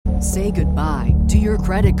Say goodbye to your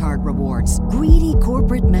credit card rewards. Greedy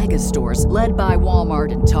corporate mega stores, led by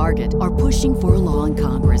Walmart and Target, are pushing for a law in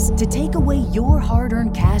Congress to take away your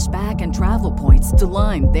hard-earned cash back and travel points to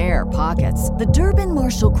line their pockets. The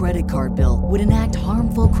Durbin-Marshall credit card bill would enact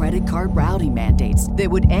harmful credit card routing mandates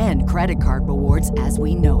that would end credit card rewards as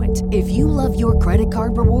we know it. If you love your credit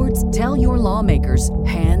card rewards, tell your lawmakers,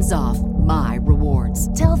 hands off my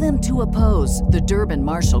rewards. Tell them to oppose the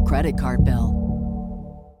Durbin-Marshall credit card bill.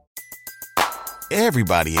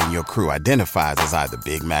 Everybody in your crew identifies as either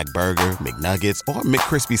Big Mac Burger, McNuggets, or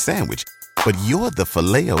McCrispy Sandwich. But you're the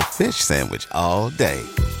Filet-O-Fish Sandwich all day.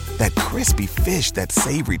 That crispy fish, that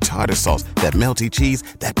savory tartar sauce, that melty cheese,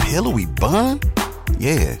 that pillowy bun.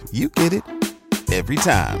 Yeah, you get it. Every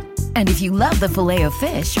time. And if you love the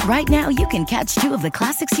Filet-O-Fish, right now you can catch two of the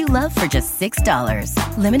classics you love for just $6.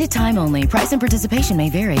 Limited time only. Price and participation may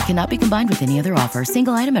vary. Cannot be combined with any other offer.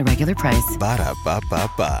 Single item at regular price.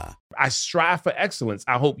 Ba-da-ba-ba-ba. I strive for excellence.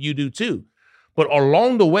 I hope you do too. But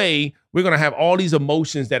along the way, we're going to have all these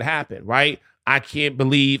emotions that happen, right? I can't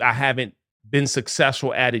believe I haven't been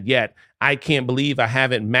successful at it yet. I can't believe I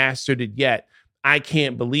haven't mastered it yet. I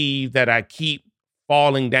can't believe that I keep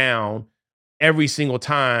falling down every single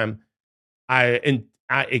time I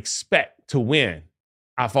expect to win.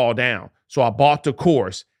 I fall down. So I bought the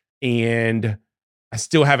course and I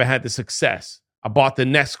still haven't had the success. I bought the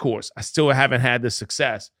next course. I still haven't had the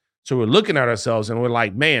success. So we're looking at ourselves and we're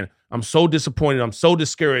like, man, I'm so disappointed. I'm so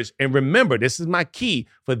discouraged. And remember, this is my key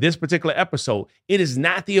for this particular episode. It is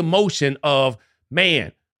not the emotion of,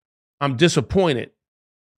 man, I'm disappointed.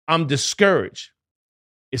 I'm discouraged.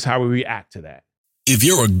 It's how we react to that. If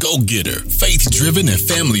you're a go-getter, faith-driven, and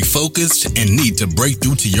family-focused, and need to break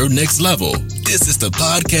through to your next level, this is the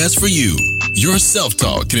podcast for you. Your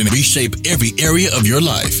self-talk can reshape every area of your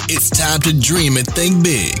life. It's time to dream and think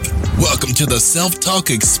big. Welcome to the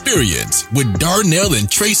Self-Talk Experience with Darnell and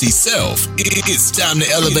Tracy Self. It's time to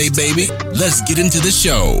elevate, baby. Let's get into the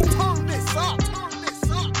show.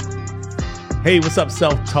 Hey, what's up,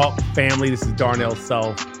 Self-Talk family? This is Darnell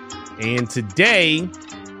Self. And today,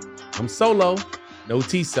 I'm solo. No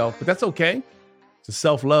T-Self, but that's okay. It's a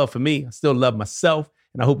self-love for me. I still love myself,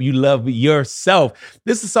 and I hope you love yourself.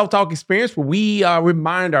 This is a self-talk experience where we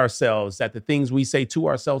remind ourselves that the things we say to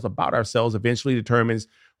ourselves about ourselves eventually determines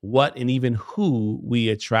what and even who we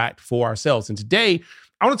attract for ourselves. And today,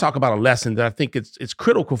 I want to talk about a lesson that I think it's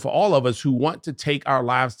critical for all of us who want to take our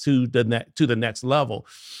lives to the next level.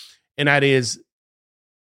 And that is,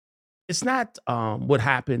 it's not what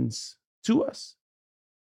happens to us.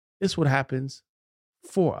 It's what happens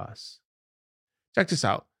for us. Check this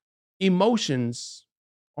out. Emotions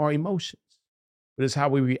are emotions, but it's how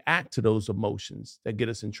we react to those emotions that get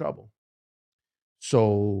us in trouble.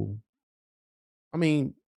 So, I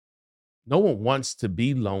mean, no one wants to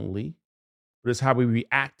be lonely, but it's how we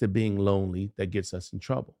react to being lonely that gets us in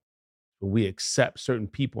trouble. When we accept certain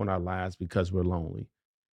people in our lives because we're lonely,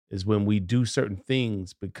 is when we do certain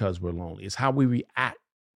things because we're lonely. It's how we react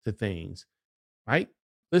to things, right?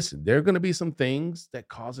 Listen, there are going to be some things that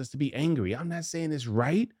cause us to be angry. I'm not saying it's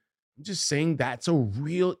right. I'm just saying that's a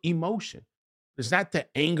real emotion. It's not the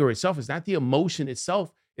anger itself. It's not the emotion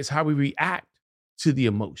itself. It's how we react to the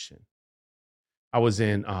emotion. I was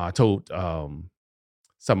I told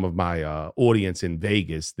some of my audience in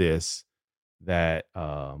Vegas that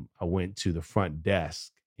I went to the front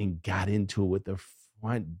desk and got into it with the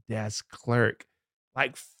front desk clerk.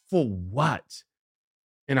 Like, for what?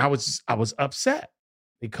 And I was upset,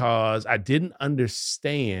 because I didn't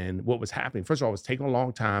understand what was happening. First of all, it was taking a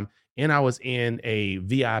long time, and I was in a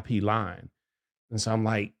VIP line. And so I'm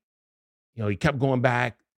like, he kept going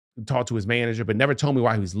back and talked to his manager, but never told me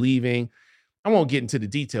why he was leaving. I won't get into the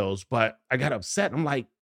details, but I got upset. I'm like,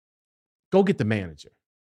 go get the manager.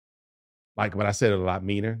 Like, but I said it a lot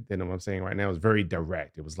meaner than what I'm saying right now. It was very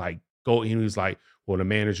direct. It was like, go. He was like, well, the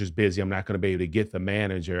manager's busy. I'm not going to be able to get the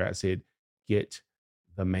manager. I said, get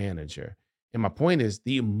the manager. And my point is,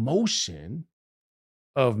 the emotion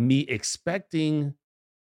of me expecting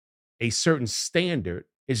a certain standard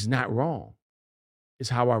is not wrong. It's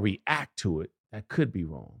how I react to it that could be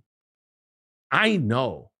wrong. I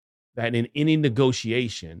know that in any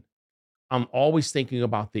negotiation, I'm always thinking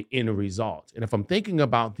about the end result. And if I'm thinking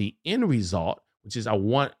about the end result, which is I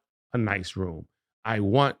want a nice room, I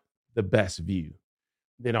want the best view,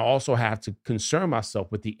 then I also have to concern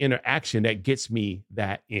myself with the interaction that gets me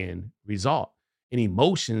that end result. And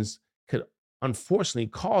emotions could unfortunately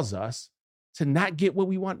cause us to not get what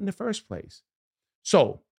we want in the first place.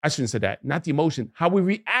 So I shouldn't say that, not the emotion, how we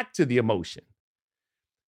react to the emotion.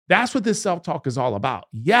 That's what this self-talk is all about.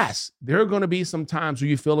 Yes, there are going to be some times where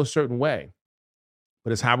you feel a certain way.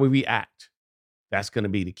 but it's how we react. That's going to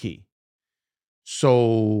be the key.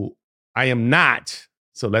 So I am not,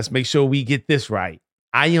 so let's make sure we get this right.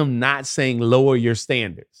 I am not saying lower your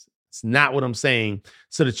standards. It's not what I'm saying,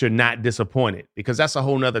 so that you're not disappointed, because that's a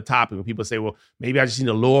whole nother topic when people say, well, maybe I just need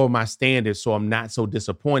to lower my standards so I'm not so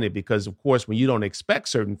disappointed, because of course, when you don't expect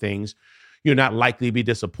certain things, you're not likely to be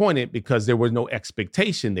disappointed because there was no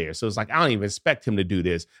expectation there. So it's like, I don't even expect him to do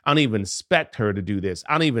this. I don't even expect her to do this.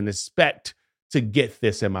 I don't even expect to get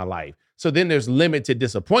this in my life. So then there's limited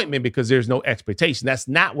disappointment because there's no expectation. That's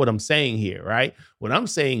not what I'm saying here, right? What I'm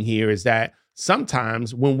saying here is that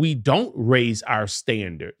sometimes when we don't raise our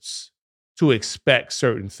standards to expect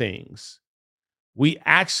certain things, we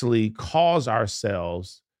actually cause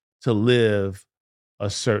ourselves to live a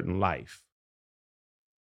certain life.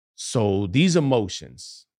 So these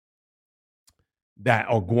emotions that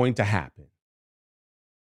are going to happen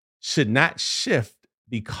should not shift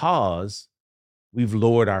because we've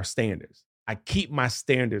lowered our standards. I keep my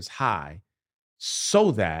standards high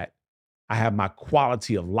so that I have my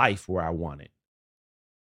quality of life where I want it.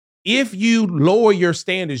 If you lower your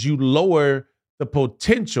standards, you lower the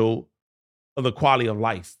potential of the quality of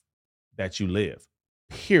life that you live,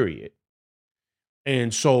 period.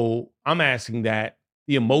 And so I'm asking that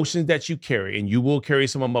the emotions that you carry, and you will carry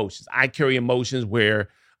some emotions. I carry emotions where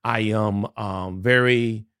I am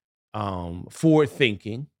very forward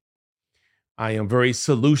thinking. I am very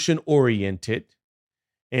solution oriented.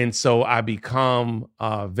 And so I become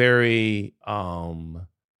very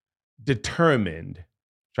determined,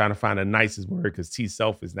 trying to find the nicest word because T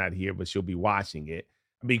Self is not here, but she'll be watching it.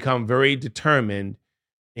 I become very determined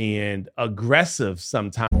and aggressive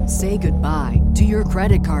sometimes. Say goodbye to your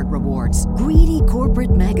credit card rewards. Greedy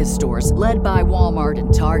corporate mega stores, led by Walmart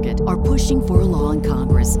and Target, are pushing for a law in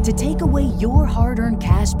Congress to take away your hard-earned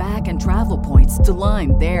cash back and travel points to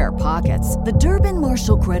line their pockets. The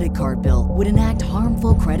Durbin-Marshall credit card bill would enact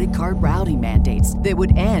harmful credit card routing mandates that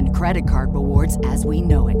would end credit card rewards as we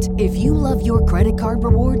know it. If you love your credit card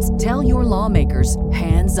rewards, tell your lawmakers,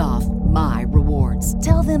 hands off my rewards.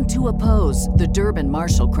 Tell them to oppose the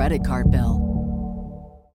Durbin-Marshall credit card bill.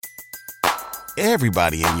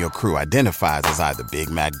 Everybody in your crew identifies as either Big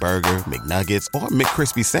Mac Burger, McNuggets, or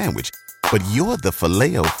McCrispy Sandwich. But you're the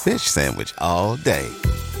Filet-O-Fish Sandwich all day.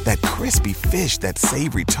 That crispy fish, that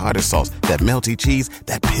savory tartar sauce, that melty cheese,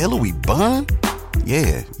 that pillowy bun.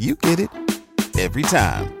 Yeah, you get it. Every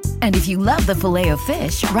time. And if you love the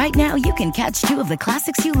Filet-O-Fish, right now you can catch two of the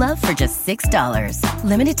classics you love for just $6.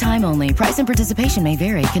 Limited time only. Price and participation may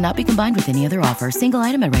vary. Cannot be combined with any other offer. Single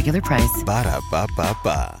item at regular price.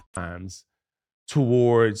 Ba-da-ba-ba-ba.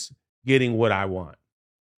 Towards getting what I want.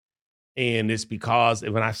 And it's because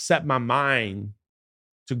when I set my mind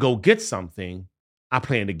to go get something, I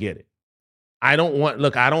plan to get it.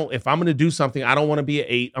 If I'm going to do something, I don't want to be an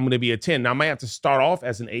 8. I'm going to be a 10. Now I might have to start off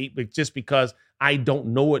as an 8, but just because I don't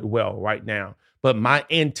know it well right now. But my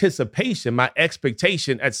anticipation, my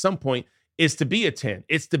expectation at some point is to be a 10.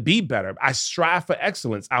 It's to be better. I strive for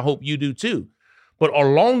excellence. I hope you do too. But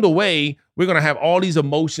along the way, we're going to have all these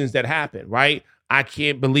emotions that happen, right? I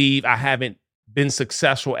can't believe I haven't been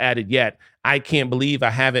successful at it yet. I can't believe I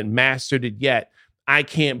haven't mastered it yet. I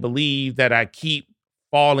can't believe that I keep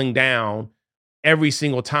falling down every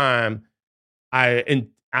single time I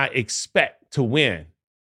expect to win.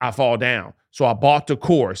 I fall down. So I bought the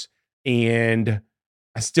course and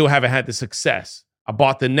I still haven't had the success. I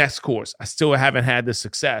bought the next course. I still haven't had the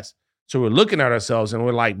success. So we're looking at ourselves and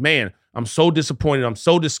we're like, man, I'm so disappointed. I'm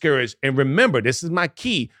so discouraged. And remember, this is my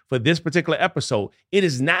key for this particular episode. It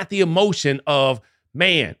is not the emotion of,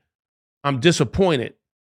 man, I'm disappointed.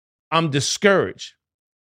 I'm discouraged.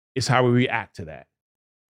 It's how we react to that.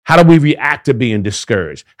 How do we react to being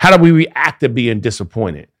discouraged? How do we react to being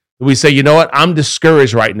disappointed? Do we say, you know what? I'm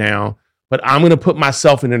discouraged right now, but I'm going to put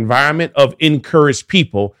myself in an environment of encouraged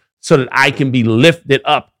people so that I can be lifted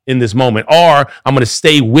up in this moment. Or I'm going to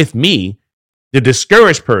stay with me, the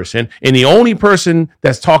discouraged person. And the only person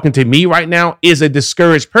that's talking to me right now is a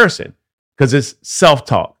discouraged person because it's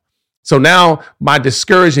self-talk. So now my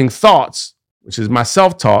discouraging thoughts, which is my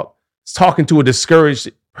self-talk, is talking to a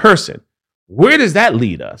discouraged person. Where does that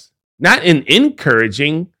lead us? Not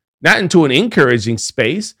into an encouraging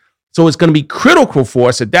space. So it's going to be critical for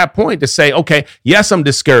us at that point to say, okay, yes, I'm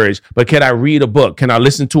discouraged, but can I read a book? Can I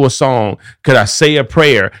listen to a song? Could I say a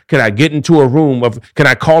prayer? Can I get into a room can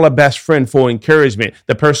I call a best friend for encouragement?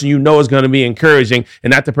 The person you know is going to be encouraging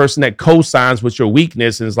and not the person that co-signs with your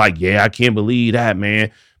weakness and is like, yeah, I can't believe that,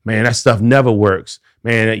 man. Man, that stuff never works.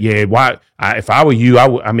 Man, yeah, if I were you,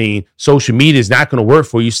 I mean, social media is not going to work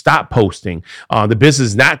for you. Stop posting. The business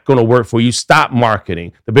is not going to work for you. Stop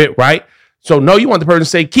marketing. Right? So no, you want the person to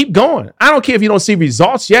say, keep going. I don't care if you don't see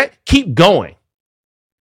results yet, keep going.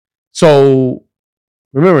 So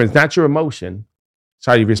remember, it's not your emotion. It's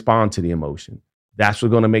how you respond to the emotion. That's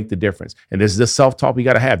what's going to make the difference. And this is the self-talk we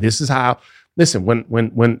got to have. This is how, listen,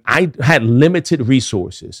 when I had limited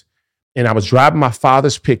resources and I was driving my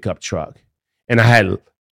father's pickup truck and I had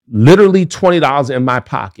literally $20 in my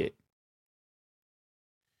pocket,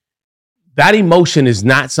 that emotion is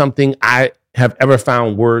not something I have ever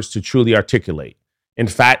found words to truly articulate. In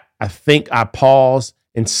fact, I think I pause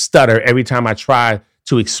and stutter every time I try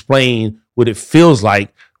to explain what it feels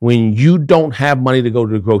like when you don't have money to go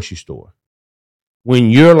to the grocery store.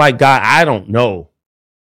 When you're like, God, I don't know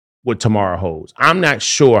what tomorrow holds. I'm not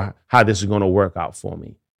sure how this is going to work out for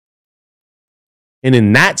me. And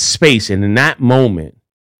in that space and in that moment,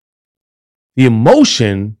 the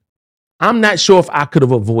emotion, I'm not sure if I could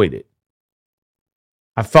have avoided.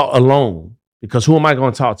 I felt alone because who am I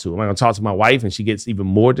going to talk to? Am I going to talk to my wife and she gets even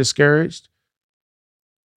more discouraged?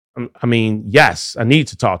 I mean, yes, I need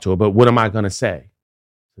to talk to her, but what am I going to say?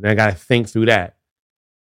 So then I got to think through that.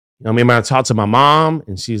 You know, maybe I talk to my mom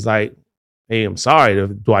and she's like, hey, I'm sorry.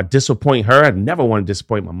 Do I disappoint her? I never want to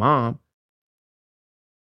disappoint my mom.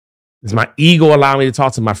 Does my ego allow me to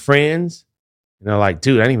talk to my friends? And they're like,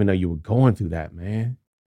 dude, I didn't even know you were going through that, man.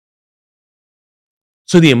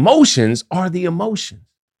 So the emotions are the emotions.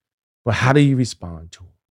 But how do you respond to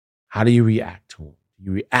them? How do you react to them?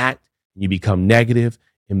 You react and you become negative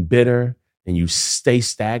and bitter and you stay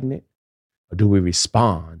stagnant? Or do we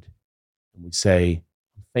respond and we say,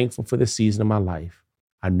 I'm thankful for the season of my life.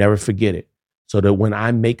 I never forget it. So that when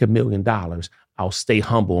I make $1 million, I'll stay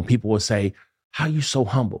humble. And people will say, how are you so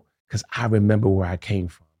humble? Because I remember where I came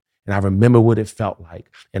from. And I remember what it felt like.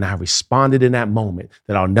 And I responded in that moment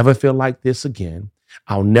that I'll never feel like this again.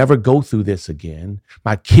 I'll never go through this again.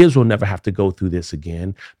 My kids will never have to go through this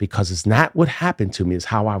again because it's not what happened to me, it's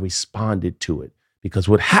how I responded to it. Because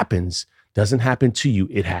what happens doesn't happen to you,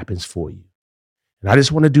 it happens for you. And I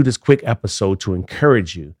just want to do this quick episode to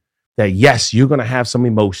encourage you that yes, you're going to have some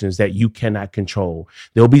emotions that you cannot control.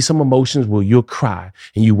 There'll be some emotions where you'll cry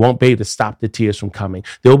and you won't be able to stop the tears from coming.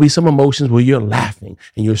 There'll be some emotions where you're laughing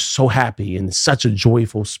and you're so happy in such a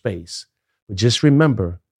joyful space. But just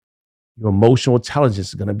remember, your emotional intelligence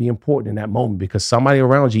is going to be important in that moment because somebody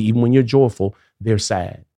around you, even when you're joyful, they're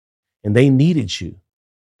sad. And they needed you.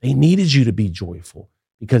 They needed you to be joyful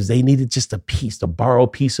because they needed just a piece, to borrow a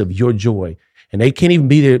piece of your joy. And they can't even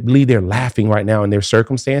believe they're laughing right now in their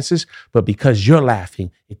circumstances. But because you're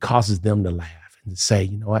laughing, it causes them to laugh and to say,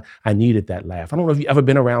 you know what? I needed that laugh. I don't know if you've ever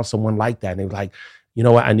been around someone like that. And they're like, you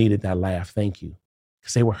know what? I needed that laugh. Thank you.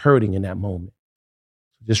 Because they were hurting in that moment.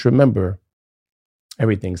 Just remember,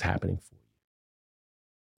 everything's happening for you.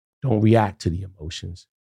 Don't react to the emotions.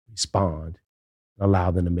 Respond and allow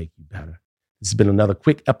them to make you better. This has been another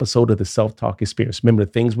quick episode of the Self-Talk Experience. Remember,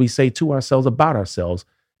 the things we say to ourselves about ourselves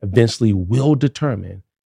eventually will determine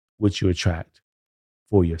what you attract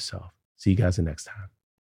for yourself. See you guys the next time.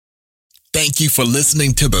 Thank you for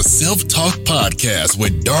listening to the Self-Talk Podcast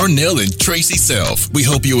with Darnell and Tracy Self. We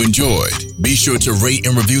hope you enjoyed. Be sure to rate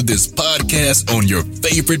and review this podcast on your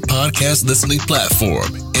favorite podcast listening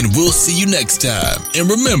platform. And we'll see you next time. And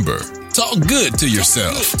remember, talk good to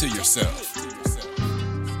yourself.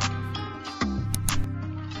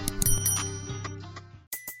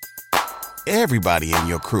 Everybody in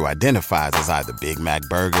your crew identifies as either Big Mac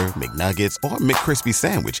Burger, McNuggets, or McCrispy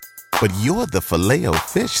Sandwich. But you're the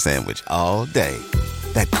Filet-O-Fish Sandwich all day.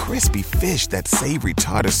 That crispy fish, that savory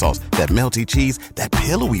tartar sauce, that melty cheese, that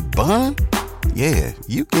pillowy bun. Yeah,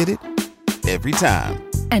 you get it. Every time.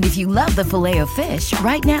 And if you love the Filet-O-Fish,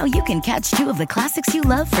 right now you can catch 2 of the classics you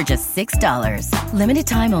love for just $6. Limited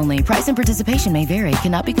time only. Price and participation may vary.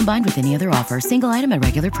 Cannot be combined with any other offer. Single item at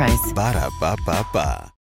regular price. Ba-da-ba-ba-ba.